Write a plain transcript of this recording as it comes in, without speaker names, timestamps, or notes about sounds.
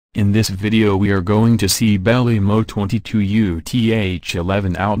In this video we are going to see Belimo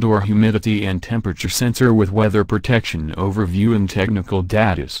 22UTH11 outdoor humidity and temperature sensor with weather protection overview and technical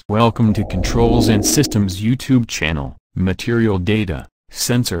data. Welcome to Controls and Systems YouTube channel. Material data.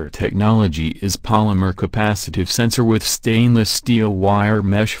 Sensor technology is polymer capacitive sensor with stainless steel wire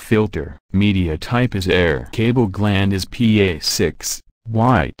mesh filter. Media type is air. Cable gland is PA6.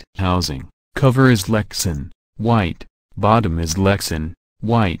 White. Housing. Cover is Lexan. White. Bottom is Lexan.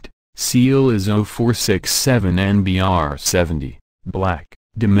 White. Seal is 0467 NBR70. Black.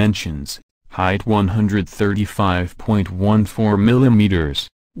 Dimensions. Height 135.14 mm.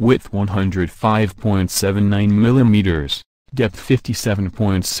 Width 105.79 mm. Depth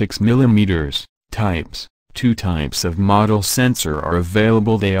 57.6 mm. Types. Two types of model sensor are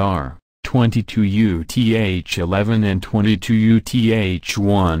available. They are 22UTH11 and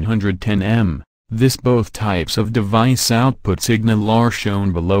 22UTH110M. Both types of device output signal are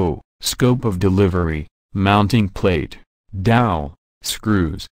shown below. Scope of delivery, mounting plate, dowel,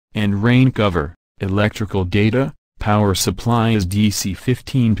 screws, and rain cover. Electrical data, power supply is DC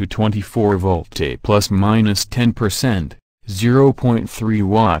 15 to 24 volt A ± 10%, 0.3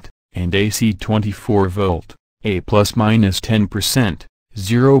 watt, and AC 24 volt, A ± 10%,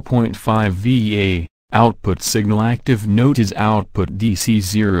 0.5 VA. Output signal active note is output DC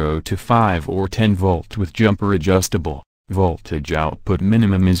 0 to 5 or 10 volt with jumper adjustable. Voltage output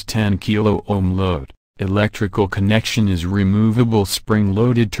minimum is 10 kΩ load. Electrical connection is removable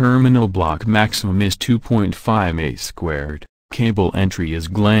spring-loaded terminal block maximum is 2.5 A². Cable entry is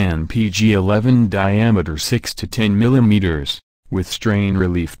GLAN PG11 diameter 6 to 10 mm, with strain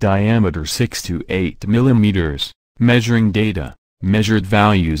relief diameter 6 to 8 mm. Measuring data. Measured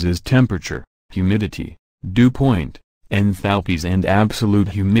values is temperature, humidity, dew point, enthalpies and absolute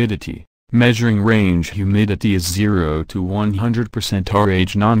humidity. Measuring range humidity is 0 to 100%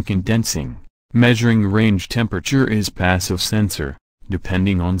 RH non-condensing. Measuring range temperature is passive sensor,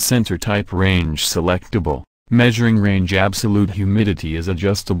 depending on sensor type range selectable. Measuring range absolute humidity is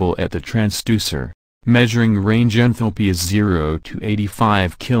adjustable at the transducer. Measuring range enthalpy is 0 to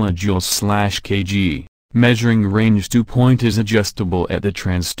 85 kJ/kg. Measuring range dew point is adjustable at the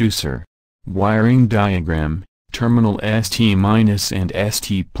transducer. Wiring diagram. Terminal ST- and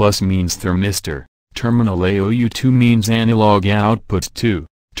ST+ means thermistor. Terminal AOU2 means analog output 2.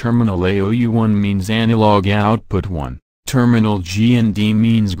 Terminal AOU1 means analog output 1. Terminal GND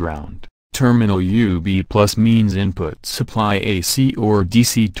means ground. Terminal UB+ means input supply AC or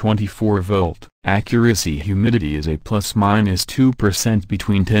DC 24 volt. Accuracy humidity is a ±2%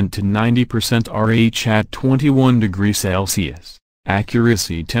 between 10 to 90% RH at 21 degrees Celsius.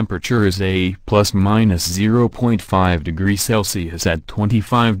 Accuracy temperature is a ±0.5 degrees Celsius at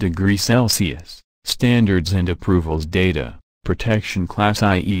 25 degrees Celsius. Standards and approvals data. Protection class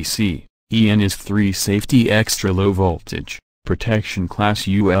IEC. EN is 3 safety extra low voltage. Protection class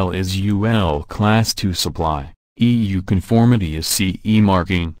UL is UL class 2 supply. EU conformity is CE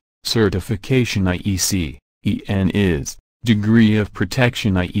marking. Certification IEC. EN is degree of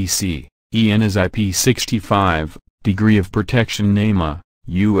protection IEC. EN is IP65. Degree of protection NEMA.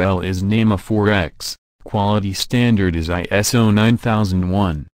 UL is NEMA 4X. Quality standard is ISO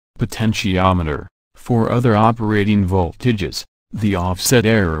 9001. Potentiometer. For other operating voltages, the offset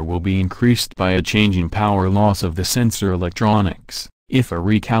error will be increased by a change in power loss of the sensor electronics. If a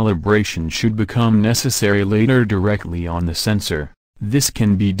recalibration should become necessary later directly on the sensor, this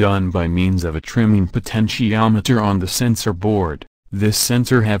can be done by means of a trimming potentiometer on the sensor board. This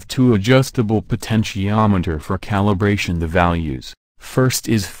sensor have two adjustable potentiometer for calibration. The values. First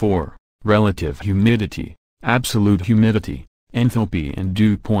is for relative humidity, absolute humidity, enthalpy and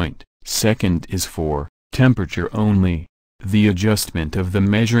dew point. Second is for temperature only. The adjustment of the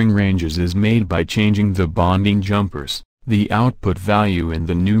measuring ranges is made by changing the bonding jumpers. The output value in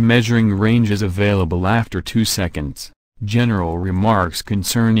the new measuring range is available after 2 seconds. General remarks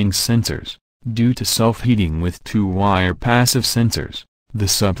concerning sensors. Due to self-heating with two-wire passive sensors, the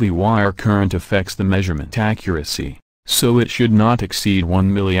supply wire current affects the measurement accuracy, so it should not exceed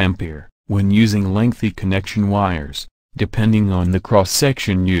 1 mA when using lengthy connection wires. Depending on the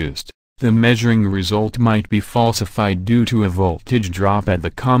cross-section used, the measuring result might be falsified due to a voltage drop at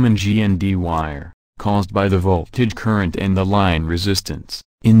the common GND wire, caused by the voltage current and the line resistance.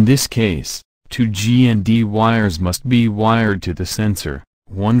 In this case, two GND wires must be wired to the sensor.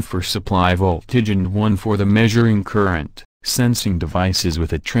 One for supply voltage and one for the measuring current. Sensing devices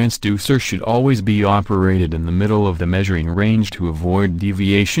with a transducer should always be operated in the middle of the measuring range to avoid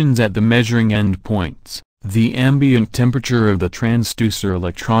deviations at the measuring endpoints. The ambient temperature of the transducer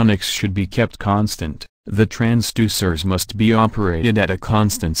electronics should be kept constant. The transducers must be operated at a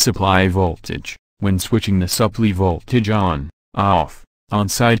constant supply voltage. When switching the supply voltage on, off,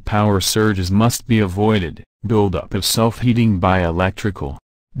 on-site power surges must be avoided. Buildup of self-heating by electrical,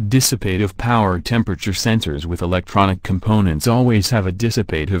 dissipative power. Temperature sensors with electronic components always have a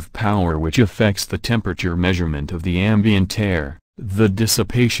dissipative power which affects the temperature measurement of the ambient air. The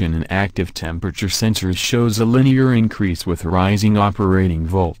dissipation in active temperature sensors shows a linear increase with rising operating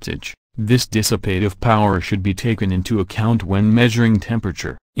voltage. This dissipative power should be taken into account when measuring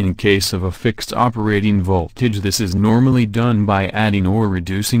temperature. In case of a fixed operating voltage, this is normally done by adding or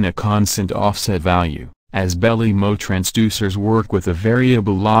reducing a constant offset value. As Belimo transducers work with a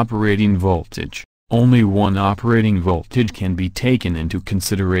variable operating voltage, only one operating voltage can be taken into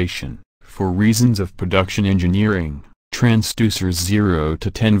consideration. For reasons of production engineering, transducers 0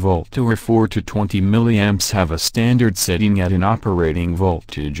 to 10 volt or 4 to 20 mA have a standard setting at an operating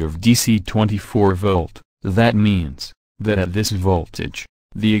voltage of DC 24 volt. That means that at this voltage,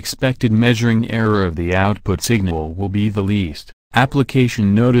 the expected measuring error of the output signal will be the least.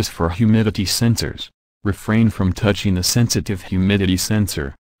 Application notice for humidity sensors. Refrain from touching the sensitive humidity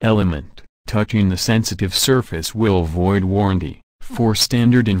sensor element. Touching the sensitive surface will void warranty. For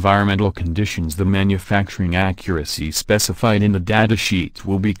standard environmental conditions, the manufacturing accuracy specified in the datasheet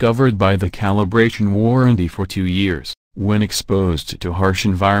will be covered by the calibration warranty for 2 years. When exposed to harsh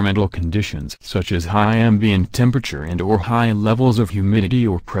environmental conditions such as high ambient temperature and/or high levels of humidity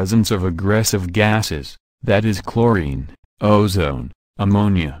or presence of aggressive gases, that is chlorine, ozone,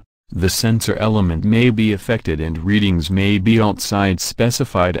 ammonia, the sensor element may be affected and readings may be outside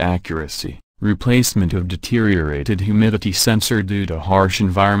specified accuracy. Replacement of deteriorated humidity sensor due to harsh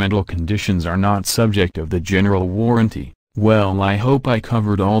environmental conditions are not subject of the general warranty. Well, I hope I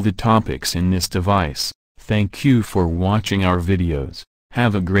covered all the topics in this device. Thank you for watching our videos.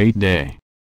 Have a great day.